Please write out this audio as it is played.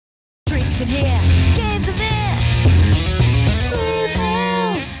in here. Games in here.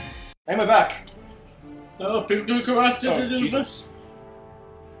 BoozeHounds. And we're back. Oh, people go us to do Jesus.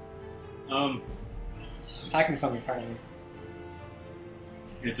 this. Hacking something apparently.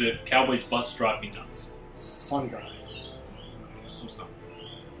 Is it Cowboy's butts drive me nuts? Sun dry. What's that?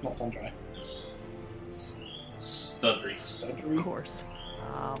 It's not sun dry. Studry. Of Studry? course.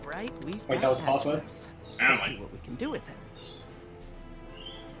 All right, we've Wait, got that was the password? access. Am Let's see I? what we can do with it.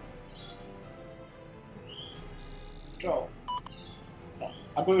 Control.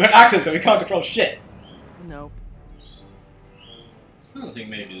 Oh, we got access, but we can't control shit. Nope. It's another thing.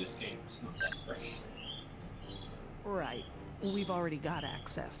 Maybe this game is not that great. Right. We've already got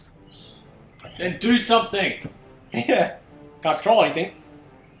access. Then do something. Yeah. Can't control anything.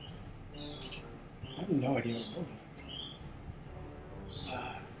 I have no idea what I'm doing.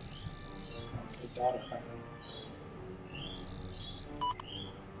 The data apparently.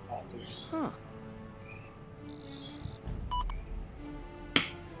 Oh, dude. Huh.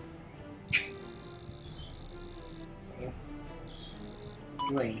 It's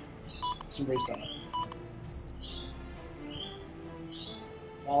green. Some restart.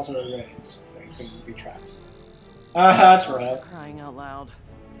 Files are erased, so you couldn't be tracked. That's right. Crying out loud.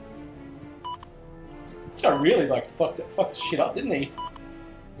 This guy really like fucked shit up, didn't he?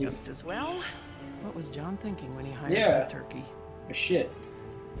 Just as well. What was John thinking when he hired Yeah. that turkey? Shit.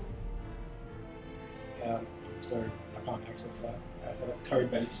 So I can't access that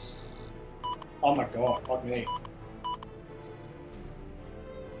code base. Oh my god, fuck me.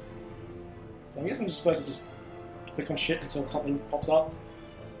 So I guess I'm just supposed to just click on shit until something pops up.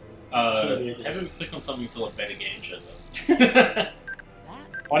 Have him click on something until a better game shows up. That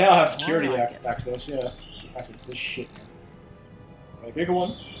I now have is security more like it. access, yeah. Access this shit. A bigger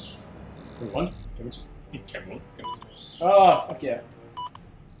one. Bigger one. Come on. Oh, fuck yeah.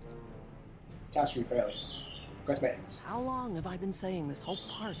 Catastrophe failure. Quest maintenance. How long have I been saying this whole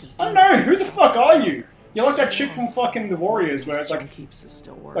park is? I don't know, who the fuck are you? You're like that chick from fucking The Warriors where it's John like, keeps is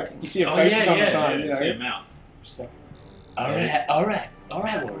still working. you see a Oh face yeah, all the yeah, time, yeah. you See a know? mouth. She's like, Alright,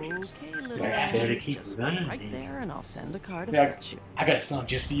 Warriors. Okay, little You're after to Warriors, keep just running right things. there, and I'll send a car to Yeah. fetch you. I got a song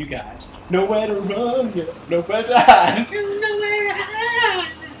just for you guys. Nowhere to run, yeah, nowhere to hide.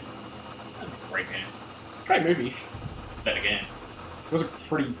 That's a great game. Great movie. Better game. It was a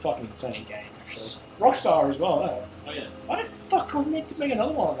pretty fucking insane game, actually. Rockstar as well, Oh yeah. Why the fuck would we make to make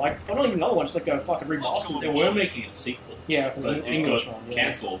another one? Like, well, not even another one, just like a fucking remaster. They were making a sequel, Yeah, from but the it English got one. Yeah.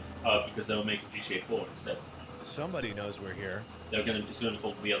 cancelled because they were making GTA 4 instead. Somebody knows we're here. They were going to do something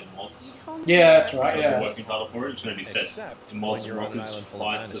called We Are the Mods. Yeah, that's right, That was a yeah. working title for it. It's going to be set Except to mods when and you're on an rockers island full of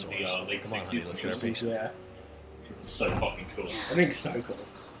flights of the dinosaurs. late Come on, 60s honey, and let's get 70s. Yeah. It's so fucking cool. I think it's so cool.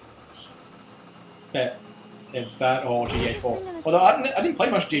 Bet it's that or GTA 4. Although I didn't play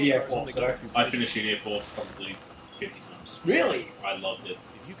much GTA 4, so... I finished GTA 4 probably 50 times. Really? I loved it.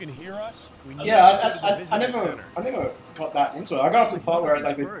 If you can hear us, we need Yeah, to go to the I visitor never center. got that into it. I got up to the part where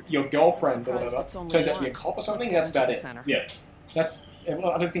like your girlfriend or whatever turns out to be a cop or something. That's about it. Yeah. That's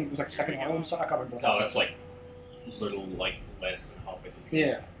well, I don't think it was like second island. So I can't remember. No, that's like little like less than halfway through the game.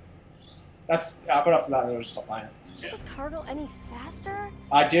 Yeah. That's I got after that and I just stopped playing it. Yeah. Was cargo any faster?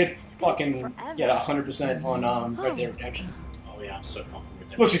 I did It's gonna take fucking forever. get 100% on Red Dead Redemption. Oh yeah, I'm so confident with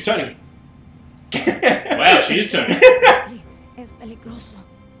that. Look, she's turning. Wow, she is turning. Es peligroso.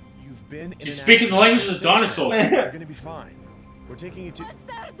 You've been in She's an speaking the accident. language of the dinosaurs. You're gonna be fine. We're taking you to.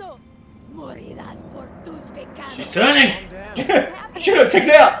 Bastardo! Morirás por tus pecados. She's turning. Calm down. Should have taken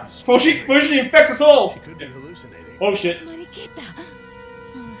it out before she infects us all. She could be hallucinating. Oh shit! Mariquita.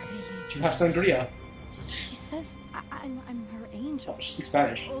 Angelito. Do you have sangria? She says I'm her angel. Oh, she speaks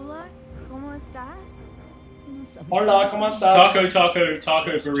Spanish. Hola, ¿cómo estás? No sabes. Hola, ¿cómo estás? Taco burrito. Keep talking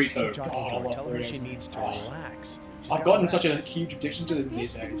to God, I her. love Tell her she burritos. needs to Oh. relax. She's I've got gotten rest. such a huge addiction to them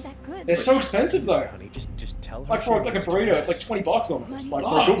these Spanish days. isn't that good. They're so expensive though. Honey, just tell her. Like for like a burrito, it's like $20 almost. Like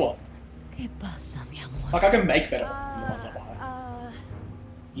for a good one. ¿Qué pasa, mi amor? Like I can make better ones than the ones I buy.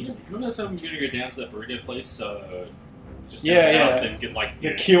 Easily. Remember that time we were gonna go down to that burrito place? Just down Yeah, south yeah. and get like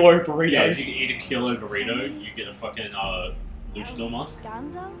The kilo burrito. yeah, if you eat a kilo burrito, you get a fucking luchador mask.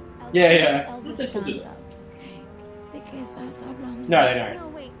 Descanso? Yeah, yeah. El They still do descanso. ¿De qué estás hablando? No, they don't. No,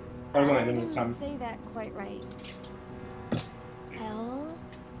 wait. That was only I limited didn't time. say that quite right. El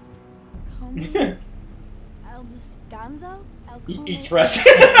descanso? He El eats rest.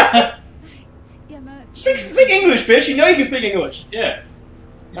 Llama- Speak English, bitch. You know you can speak English. Yeah.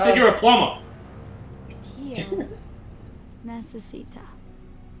 You said you're a plumber. Tío necesita.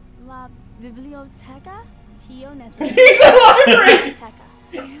 La biblioteca? Tío necesita. He's a library.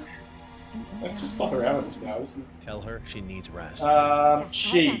 Biblioteca. Just fuck around with this now. This is, Tell her she needs rest.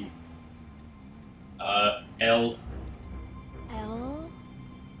 she. L. El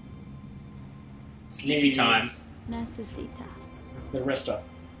Sleepy time. necesita. The resta.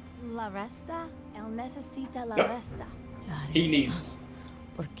 La resta. El necesita la Yep. resta. He needs.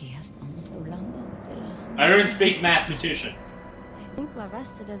 ¿Por qué estamos hablando de las... I don't speak mathematician. I think la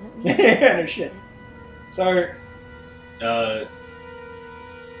resta doesn't mean... No shit. So,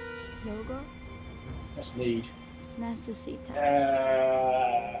 Yogo that's need. necesita.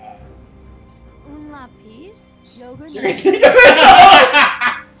 Un lápiz. Yogo You're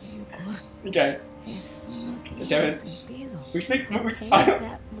necesita. Okay. Eso no Damn tiene it. sentido. We speak. Okay, I,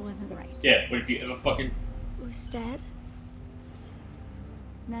 that wasn't right. yeah, what if you ever fucking... Usted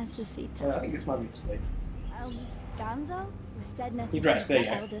necesita. so I think this might be sleep. El descanso. Usted You'd rather stay, necesita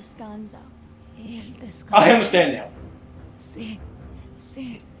yeah. el descanso. El descanso. I understand now. Sí.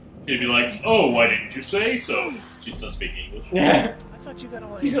 Sí. He'd be like, oh, why didn't you say so? She still speak English. Yeah. I thought you got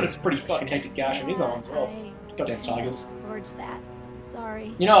all He's got a A's. pretty fucking hectic gash on his arm as well. Goddamn tigers. Forged that.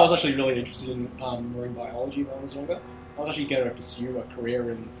 Sorry. You know, I was actually really interested in marine biology when I was younger. I was actually going to pursue a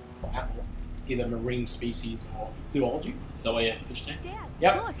career in either marine species or zoology. Is that why you have a fish tank? Dad,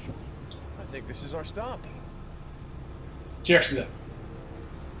 Yep. look. I think this is our stop. T-Rex is it.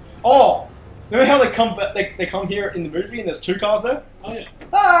 Oh! Remember how they come they come here in the movie and there's two cars there? Oh yeah.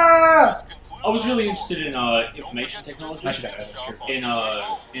 Ah! I was really interested in information technology Actually, no, that's true.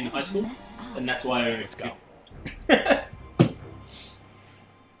 in high school, and that's why Let's go.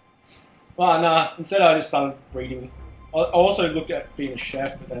 Well, nah. Instead, I just started reading. I also looked at being a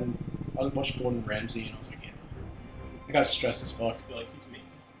chef, but then I watched Gordon Ramsay and I was like, yeah, that guy's stressed as fuck. I feel like he's me.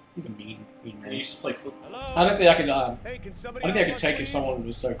 He's a mean I man. used to play football. Hello. I don't think I could. Hey, can I somebody don't think I help could take us, if please? someone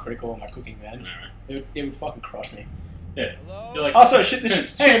was so critical of my cooking. Then Alright. it would fucking crush me. Yeah. Hello? You're like, Also, shit. This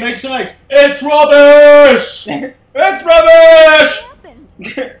shit's hey, make some eggs. It's rubbish. it's rubbish.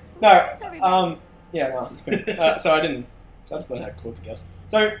 What happened? No. Yeah. No. So I didn't. So I just learned how to cook, I guess.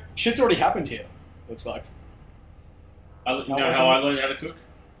 So shit's already happened here. Looks like. You know how I learned how to cook?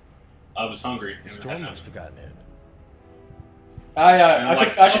 I was hungry. The storm must have gotten in. I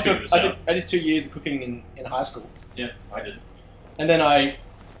like actually cooking this I did 2 years of cooking in high school, Yeah, I did. and then I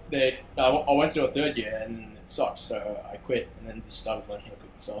went to do a third year and it sucked, so I quit and then just started learning how to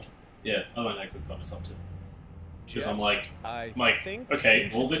cook myself. Yeah, I learned how to cook by myself too. Because Yes, I'm like, I think okay,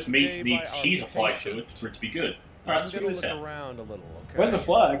 we well should this stay meat by needs our heat applied to location. it for it to be good. Alright, I'm let's gonna figure this look out. around a little, okay? Where's the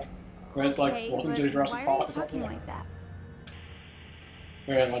flag? Where it's like Okay, welcome but to Jurassic why are Park you or something. talking like that?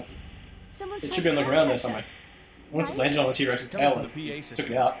 Where like Someone it tried should be on the to ground there contact somewhere. us. Once it Right? landed on the T-Rex's Tell me tail from and the PA took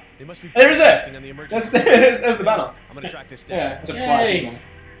system. it out. They must be There it is there! broadcasting on the There's, emergency. there's the banner. I'm gonna track this down. Yeah, it's a Yay! flag. You know.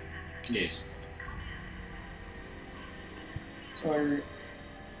 Yes. So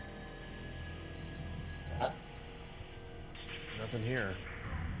Nothing here.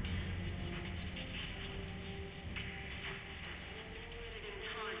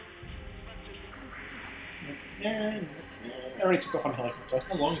 yeah, I already took off on a helicopter.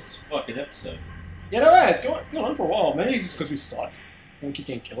 How long is this fucking episode? Yeah, no, it's going on for a while. Maybe it's just because we suck. And we keep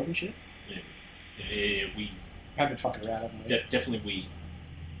getting killed and shit. Yeah, we. We haven't been fucking around, haven't we? Definitely we.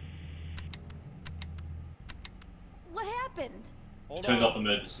 What happened? Hold Turned on. off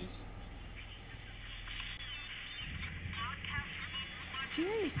emergencies.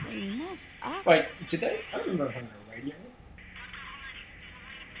 Seriously messed up. Wait, did they? I don't remember having a radio.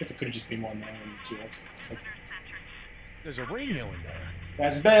 I guess it could have just been one there in the T-Rex. Like, There's a radio in there.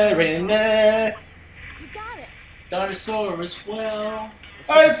 raspberry in there, You got it. Dinosaur as well.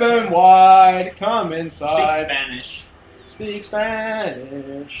 open wide, come Speak inside, Spanish. speak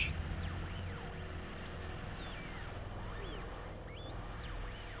Spanish.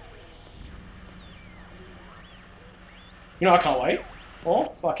 You know, I can't wait. Or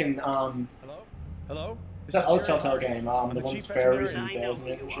fucking Hello? Hello? This that is other Jerry Telltale Harvey. game, I'm the the one chief with fairies veterinarian. and I know bears who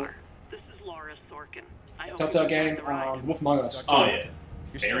in it you and shit. are. This is Laura Sorkin. I hope Telltale you game, enjoyed the ride. Wolf Among Us. Oh yeah.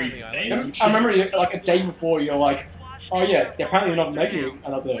 You're still on Fairies the and island? babes. I remember like a day before you're like, oh yeah, apparently you're not making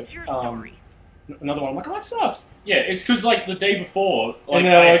another What's your story? another one. I'm like, oh that sucks. Yeah, it's because like the day before, like And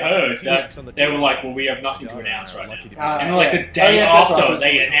they're I like- heard T-Rex that on the they were table. like, well, we have nothing to Yeah, announce we're right lucky now. to be Ah, And like the yeah. day Oh, yeah, that's after right.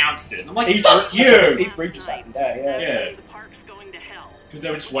 they announced it, and I'm like, E3 fuck you, E3 just happened there, yeah. Yeah. The park's going to hell. because they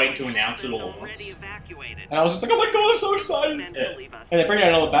were just waiting to announce it all at once. Already evacuated. And I was just like, oh my god, I'm so excited. Men Yeah. believe us. And they bring out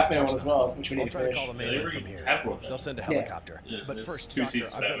another Batman one as well, which we I'll need to try to finish. call the Yeah, man they in from already here. have brought that. They'll send a Yeah. helicopter. Yeah, But there's first, two doctor,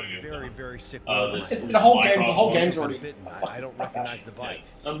 seasons I've got of that a movie. very, very sick Oh, woman. there's- The whole game, the Minecraft whole ones. game's Been already. bitten. fuck I don't that recognize shit. the bite.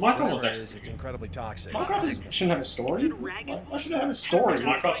 Minecraft Whatever one's it actually is, it's good. incredibly toxic. Shouldn't have a story. Why should it have a story? It's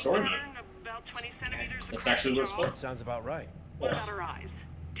Minecraft story mode. About 20 centimeters That's actually what it's across. called. That sounds about right. What about her eyes?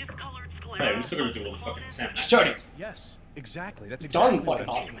 Discolored sclera. Hey, we still gotta do all the fucking Sam. Just Jody. Yes, exactly. That's Done exactly what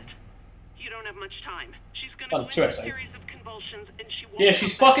fucking I'm off. saying. You don't have much time. She's gonna Oh, go 2 into a episodes. series of convulsions and she won't Yeah,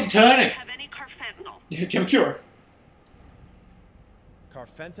 she's come back. fucking turning. Have any carfentanil? Do you have a cure?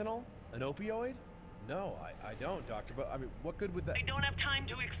 Carfentanil? An opioid? No, I don't, doctor. But I mean, what good would that? I don't have time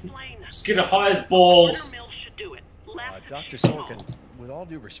to explain. Just get a high as balls. Mill should do it. Less if Dr. she's small. Sorkin, with all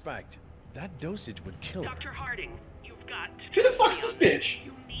due respect, that dosage would kill her. Dr. Harding, you've got to Who the fuck's this bitch?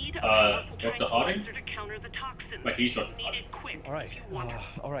 You need a Dr. powerful Harding? tranquilizer to counter the toxin. Wait, he's You Dr. need Harding. it quick. All right, if you want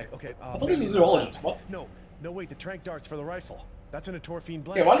all right, okay. I thought he was a zoologist. What? No, wait. The tranq darts for the rifle. That's in a torphine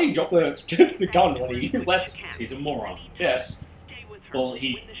blend. Yeah, why did he drop the gun when he left? He's a moron. Yes. Stay with her. Well,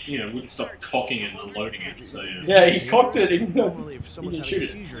 he, When the wouldn't stop cocking and unloading it, so, Yeah, he cocked it even though Normally, if he someone's didn't having a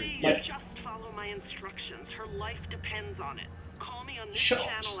shoot it. seizure, Please, Yeah. just follow my instructions. Her life depends on it. Call me on this Shut up.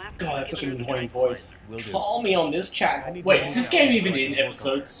 channel after God, that's you such an give her the annoying voice. will do. Call me on this I channel. need Wait, to is go this now game so even I can in work on it.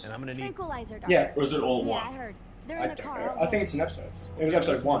 episodes? And I'm gonna need. Tranquilizer, doctor. Yeah. Or is it all Yeah, one? I heard. They're I in the don't car. know. I think it's in episodes. It was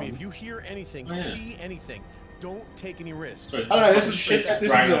episode Listen to me, 1. If you hear anything, Oh, yeah. see anything, don't take any risks. So I don't know, this is- shit's this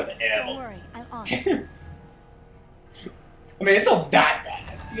is dragging a- off the air. Don't worry, I'm on. I mean, it's not that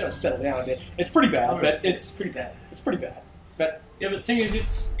bad. You gotta settle down a bit. It's pretty bad, Oh, but it's pretty bad. it's pretty bad. But Yeah, but the thing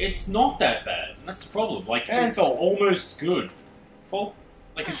is, it's not that bad. And that's the problem. Like, And it's so- almost good. full.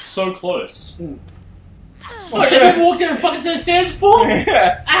 Like, it's so close. Mm. Like, I never walked down a fucking set of stairs before?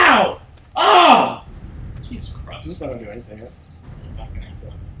 Yeah. Ow! Ah! Jesus I'm Christ. just not gonna do anything else.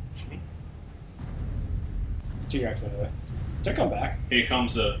 There's 2 Rex over there. Don't come back. Here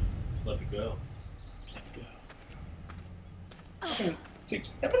comes a clever girl. Fucking six.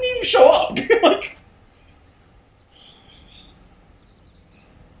 That wouldn't even show up. Like,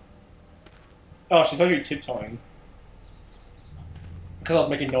 oh, she's supposed to be tiptoeing. Because I was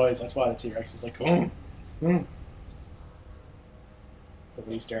making noise, that's why the T-Rex was like, What are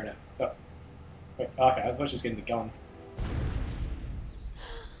you staring at? Oh. Wait, okay, I thought she was getting the gun.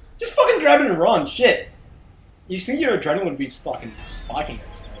 Just fucking grab it and run, shit! You think your adrenaline would be fucking spiking at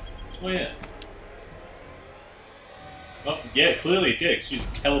this point. Oh, yeah. Oh, yeah, clearly it did. 'Cause she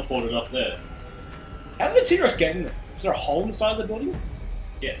just teleported up there. How did the T-Rex get in there? Is there a hole in the side of the building?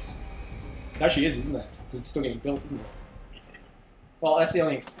 Yes. It actually is, isn't it? Because it's still getting built, isn't it? Well, that's the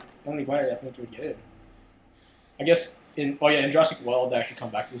only way I think you would get in. I guess in Jurassic World they actually come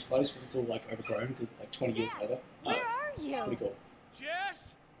back to this place, but it's all like overgrown because it's like 20 years later. Where are you? Pretty cool.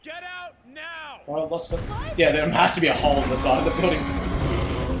 Jess, get out now! Oh, I lost it. Yeah, there has to be a hole in the side of the building.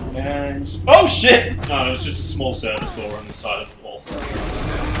 And oh shit! No, it was just a small service door on the side of the wall. Yeah,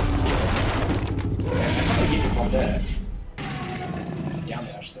 that's not gonna get you from there. Down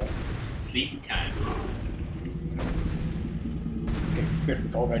there, so Sleepy time. let's get good for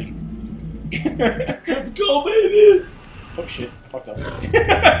gold ready. Go, baby! Oh shit! I fucked up.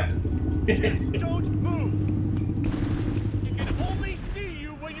 Jess, don't move! You can only see you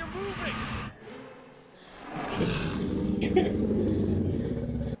when you're moving!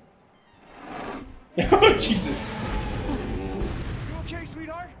 Oh Jesus! You okay,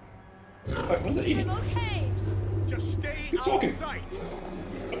 sweetheart? Wait, what's it eating? I'm okay. Just stay Keep out talking. of sight!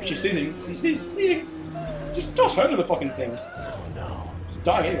 Oh, she's seizing. She's eating. Just toss her to the fucking thing. Oh no. She's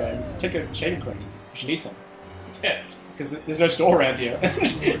dying anyway. Take a shaving cream. She needs some. Yeah. Because there's no store around here.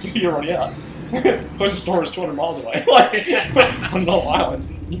 You're already out. Closest store is 200 miles away. Like, on Long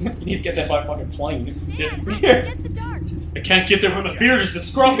Island. You need to get there by fucking plane. Dan, I Yeah. can get the dart. I can't get there with my beard is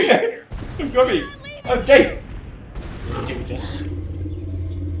this scruffy. It's so grubby. Oh, Dave! Give me just.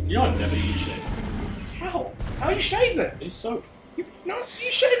 You know I never use shit. How? How do you shave then? It's soap. You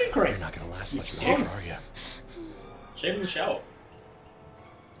shaving cream. You're not gonna last You much suck. longer, are you? Shave in the shower.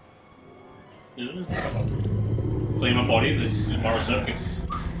 Yeah. Clean my body, then just borrow soap.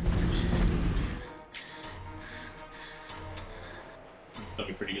 It's done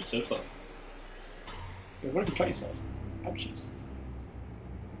me pretty good so far. Wait, what if you cut yourself? Ouchies.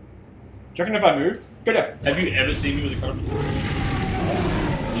 Do you reckon if I move? Go down. Have you ever seen me with a cut? Yes.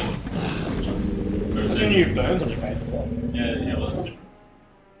 There's any burns on your face as well. Do Yeah, well, that's you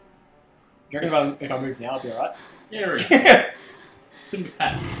reckon if I move now, I'll be alright? yeah, right. Shouldn't be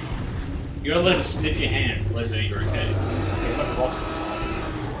pat. You gotta let him sniff your hand to let him know you're okay. It's like rocks.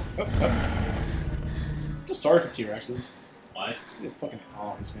 Oh. I feel sorry for T-Rexes. Why? They're fucking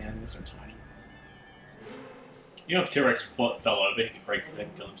arms, man. They're so tiny. You know, if T-Rex fell over, he could break his head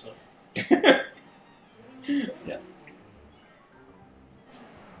and kill himself. Yeah.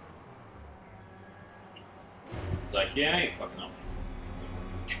 It's like, yeah, I ain't fucking up.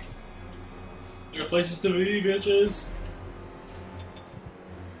 There are places to be, bitches.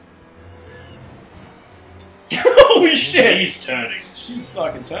 Holy shit! She's turning. She's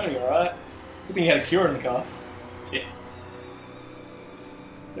fucking turning, alright. Good thing you had a cure in the car. Yeah.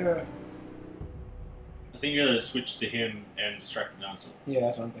 So, I think you gotta switch to him and distract the dinosaur. Yeah,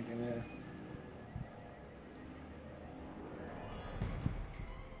 that's what I'm thinking, yeah.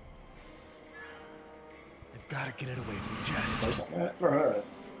 They've got to get it away from Jess. Throw something at it. Throw her at it.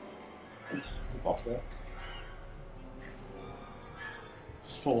 There's a box there. It's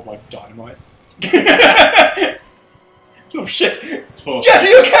just full of, like, dynamite. Oh shit! It's full of, Jess, are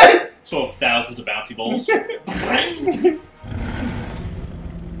you okay? it's full of thousands of bouncy balls. It's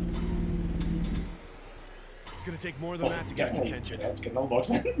going to take more than that to get its Definitely. attention. Yeah, let's get another box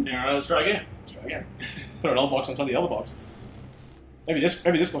then. Alright, let's try again. Let's try again. Throw another box on top of the other box. Maybe this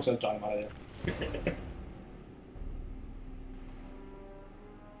box has dynamite in it.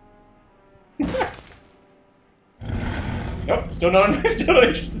 Nope, still not interested.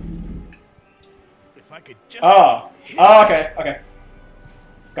 If I could just... Oh, okay, okay.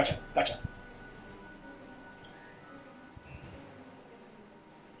 Gotcha.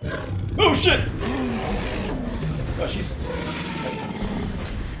 Oh shit! Oh, she's...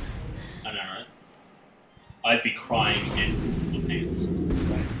 I know, right? I'd be crying in the pants.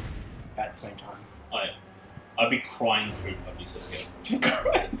 Same. At the same time. I'd be crying poop. I'd be so scared.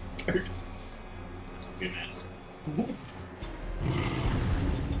 Crying. It'd be a mess.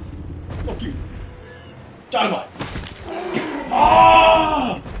 Fuck you. Dynamite!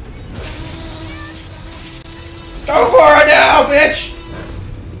 Oh! Go for it now, bitch!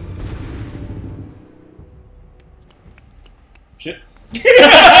 Shit. I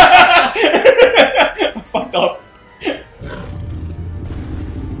fucked up.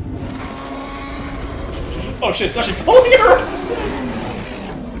 Oh shit, it's actually pulling her up the stairs.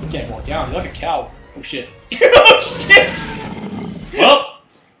 You can't walk down, you're like a cow. Oh shit. Oh shit! Well,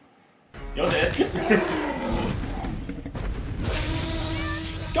 you're dead.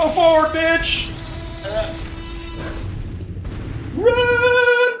 Go forward, bitch!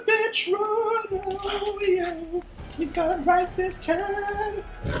 Run, bitch, run! Oh, yeah. You got it right this time.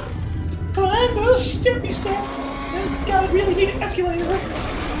 Climb those steppy steps. There's gotta really need an escalator.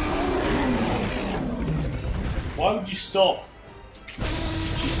 Why would you stop?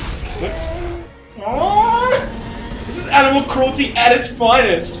 Jeez, slicks. Aww! This is animal cruelty at its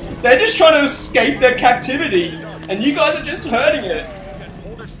finest. They're just trying to escape their captivity, and you guys are just hurting it. Jess,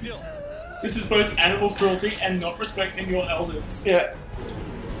 hold her still. This is both animal cruelty and not respecting your elders. Yeah.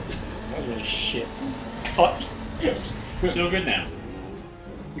 That was really shit. Cut. Still good now.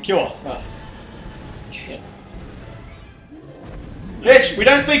 The cure. No. Bitch, we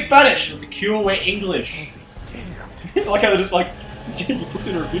don't speak Spanish! The cure, we're English. I like how they're just like, you put it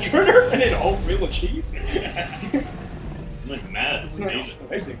in a refrigerator and ate a whole wheel of cheese? I'm like mad. It's amazing. It's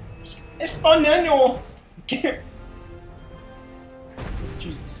amazing. Español!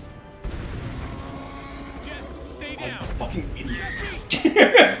 Jesus. Jess, stay I'm a down. fucking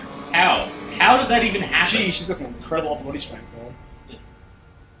idiot. How? How did that even happen? Gee, she's got some incredible upper body strength, man.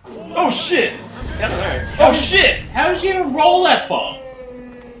 Oh shit! I don't know. Oh shit! How did you even roll that far?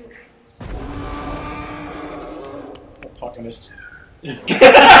 Oh, fuck, I missed.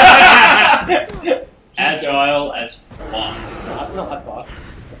 Agile as fuck. Not that far.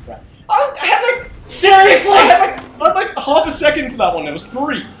 Crap. I had like... Seriously? I had like half a second for that one. It was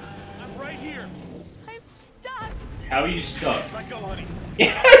 3. I'm right here. I'm stuck. How are you stuck? Let go, honey.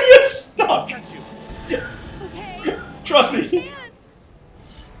 Yeah, you're stuck. Got you. Okay. Trust me. Can't.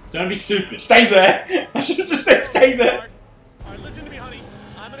 Don't be stupid. Stay there. I should have just said stay there. Alright, listen to me, honey.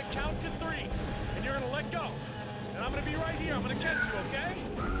 I'm gonna count to 3, and you're gonna let go. And I'm gonna be right here. I'm gonna catch you, okay?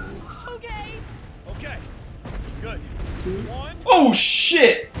 Okay. Okay. Good. 1. Oh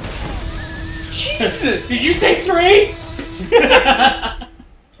shit! Jesus! Did you say 3?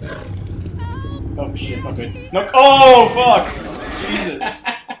 Oh shit, not good. No, oh fuck! Jesus.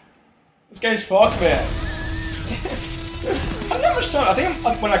 This game's fucked, man. I don't have much time. I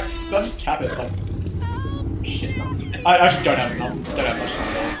think when I just tap it, like... Shit. I actually don't have enough. Don't have much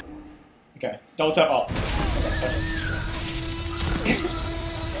time. Okay, double tap up. Okay,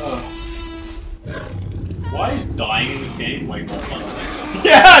 oh. Why is dying in this game way more fun than that?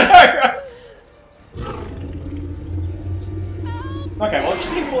 Yeah, I know, right? Okay, well, she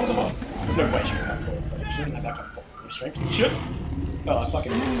can pull us apart. There's no way she can pull us apart. She doesn't have that kind of strength. Shit! Oh, I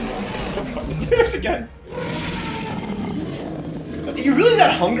fucking missed this again. Are you really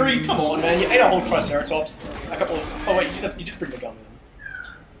that hungry? Come on, man. You ate a whole Triceratops. A couple of... Oh, wait, you did bring the gun with him.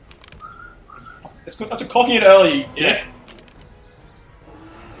 That's good. That's a cocking it early, you dick.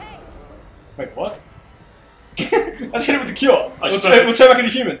 Wait, what? Let's hit it with the cure. We'll turn back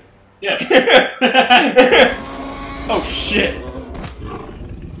into human. Yeah. Oh, shit.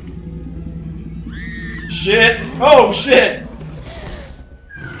 Shit. Oh, shit.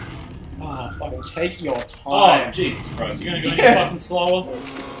 Oh, fucking take your Oh, time. Jesus Christ. You're gonna go any fucking slower?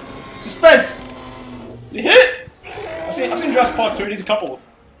 Suspense! Did he hit it? I've seen Jurassic Park 2, it is a couple.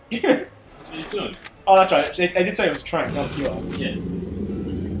 That's what he's doing. Oh, that's right. They did say it was a train, not a cure. Yeah.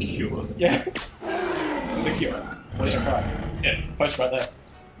 Cure. Yeah. The cure. Where's your card? Yeah. Post right there.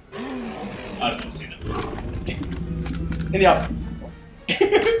 I've never seen it. In the oven.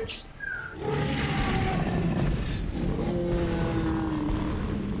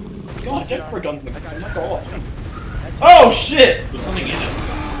 God, don't throw guns in the... Oh my god. Oh shit! There's something in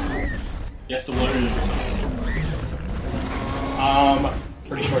it. Yes, the water.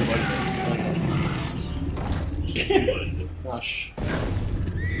 Pretty sure he loaded Shit. Gosh.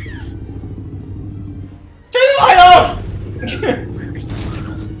 Turn the light off!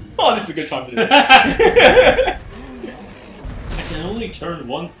 Oh, this is a good time to do this. I can only turn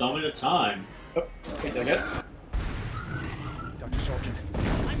one thumb at a time. Oh, wait, did I get it? Dr. Sorkin.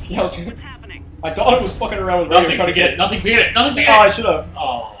 I'm Yeah, here. What's happening? My daughter was fucking around with radio Nothing, trying to forget get it. Nothing, forget it. Nothing, Oh, I forget it. should have.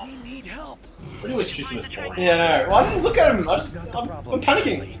 Oh. We need help. What do you always choose this boring? Yeah, no. Well, I didn't look at him. I'm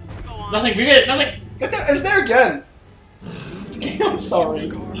panicking. Go on. Nothing, forget it. Nothing. God damn, it was there again. I'm sorry. I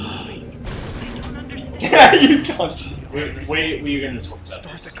don't understand. Yeah, you can't. We're gonna talk about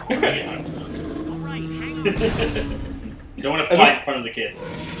this. All right, hang on. You don't want to At fight least- in front of the kids.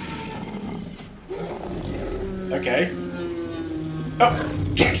 Okay. Oh,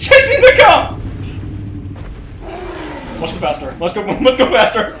 it's chasing the car! Must go faster. Must go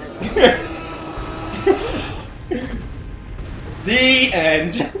faster. The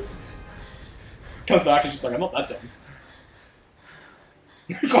end. Comes back and she's like, I'm not that dumb.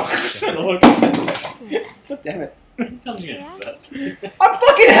 God damn it. Comes you gonna do that. I'm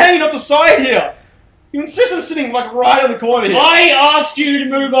fucking hanging off the side here! You insist on sitting like right on the corner here. I asked you to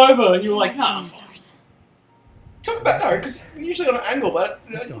move over, and you were like, "Nah, I'm fine." Talk about no, because we're usually on an angle, but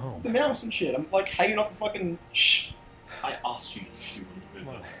Let's go home. the mouse and shit. I'm like hanging off the fucking shh. I asked you to move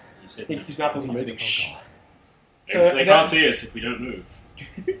over. You said no. His mouth wasn't moving. Shh. They can't see us if we don't move.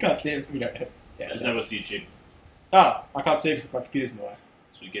 You can't see us. We don't. Yeah. That was the jig. Ah, I can't see because my computer's in the way.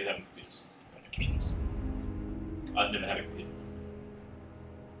 So we get having computers. I've never had a computer.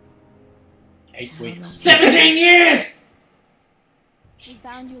 8 weeks. 17 years! We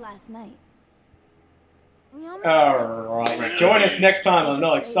found you last night. We almost Alright, join us next time on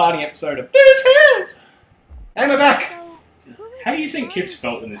another exciting episode of BoozeHounds! And we're back! How do you think kids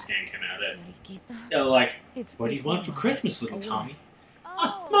felt when this game came out? They're like, what do you want for Christmas, little Tommy?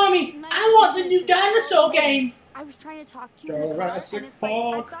 Oh, Mommy, I want the new dinosaur game! I was trying to talk to you in the car, Jurassic and it's like, I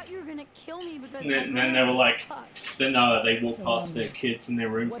Park. thought you were gonna kill me because And then they were like, then they walk past their kids in their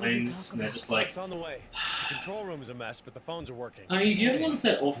room playing this, and they're just like, It's on the way. The control room is a mess, but the phones are working. honey, do you ever go to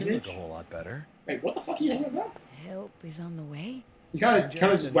that You look orphanage? a whole lot better. Wait, what the fuck are you on about? Help is on the way. You kind of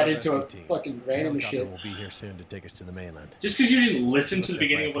Jefferson just went into a rescue team. fucking random Helicopter shit. will be here soon to take us to the mainland. Just because you didn't listen to the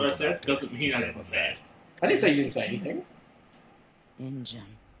beginning of what I said doesn't mean I didn't say it. I didn't say you didn't say anything. Engine.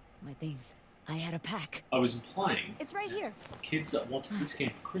 My things. I had a pack. I was implying It's right here. kids that wanted this game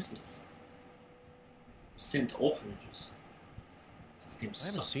for Christmas sent to orphanages. This game I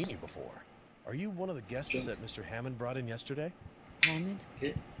haven't sucks. seen you before. Are you one of the guests Junk. that Mr. Hammond brought in yesterday? Hammond?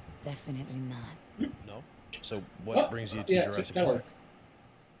 Okay. Definitely not. No. So what brings you to yeah, Jurassic that Park? work.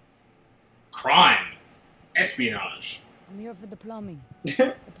 Crime, espionage. I'm here for the plumbing.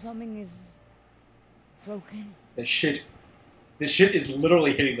 The plumbing is broken. This shit is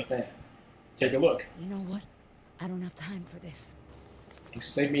literally hitting the fan. Take a look. You know what? I don't have time for this. Thanks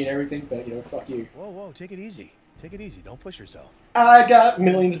for saving me and everything, but you know, fuck you. Whoa, whoa, take it easy. Take it easy. Don't push yourself. I got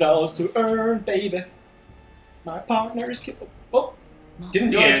millions of dollars to earn, baby. My partner is killed. Oh, Mom.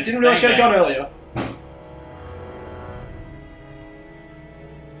 didn't The realize, end. didn't realize she had a Bang, gun earlier.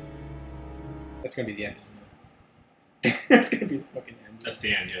 That's gonna be the end, isn't it? It's gonna be the fucking end. That's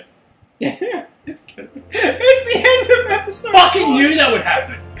the end, yeah. Yeah, it's gonna be. It's the end of episode. Fucking 1. knew that would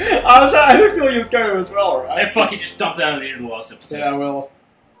happen. I had a feeling he was going to as well, They right? fucking just dumped out at the end of the last episode. Yeah, well.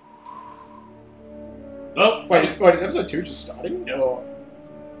 Oh, Wait, is episode 2 just starting? Yep. Or...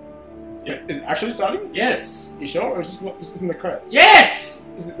 Yep. Wait, is it actually starting? yes. You sure? Or is this in the credits? Yes!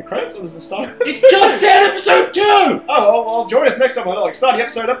 Is it the credits or is it starting? It's just said episode 2! Oh, well, join us next time on another exciting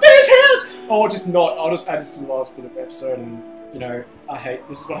episode of BoozeHounds! Or just not. I'll just add this to the last bit of the episode and, you know, I hate.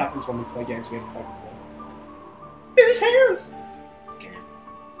 This is what happens when we play games we haven't played before. BoozeHounds! Scared.